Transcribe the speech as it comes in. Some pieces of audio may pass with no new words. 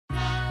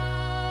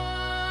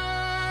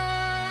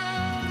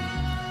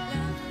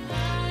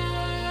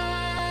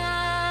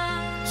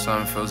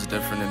Sun feels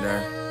different in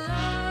there.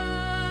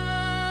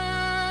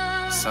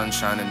 Sun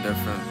shining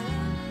different.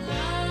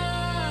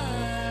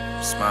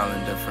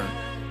 Smiling different.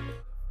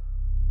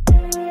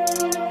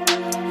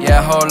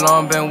 Yeah, hold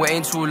on, been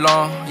waiting too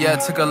long. Yeah,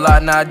 took a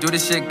lot, now I do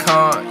this shit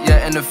calm.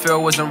 Yeah, in the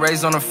field, wasn't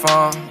raised on a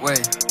farm.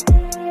 Wait,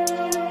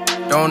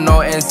 don't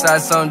know inside,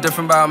 something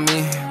different about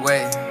me.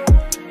 Wait,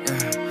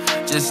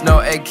 yeah. Just know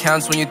it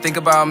counts when you think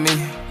about me.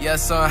 Yeah,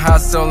 somehow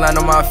still land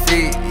on my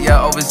feet.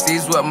 Yeah,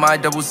 overseas with my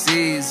double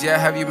C's. Yeah,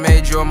 have you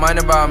made your mind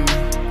about me?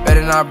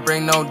 Better not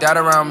bring no doubt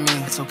around me.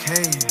 It's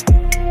okay.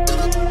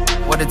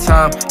 What a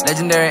time,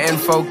 legendary in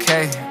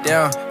 4K.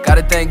 Damn,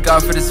 gotta thank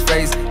God for this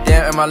face.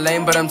 Damn, in my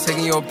lane, but I'm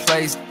taking your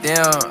place.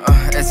 Damn,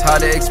 it's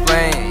hard to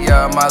explain.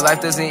 Yeah, my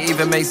life doesn't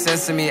even make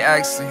sense to me,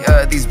 actually.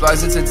 Yeah, these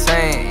blogs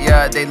entertain.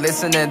 Yeah, they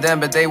listen to them,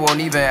 but they won't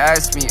even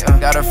ask me.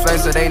 Got a flame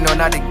so they know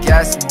not to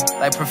gas me.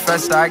 Like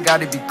Professor, I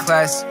gotta be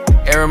classy.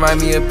 It remind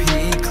me of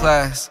PE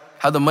class.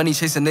 How the money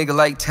chase a nigga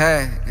like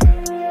tag.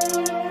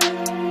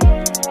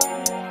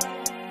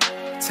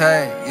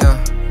 Tag,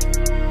 yeah.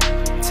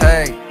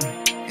 Tag.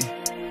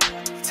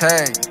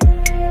 Tag.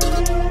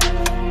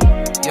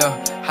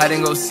 Yeah, hide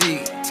and go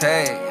seek.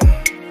 Tag.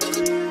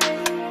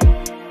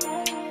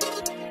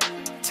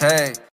 Tag.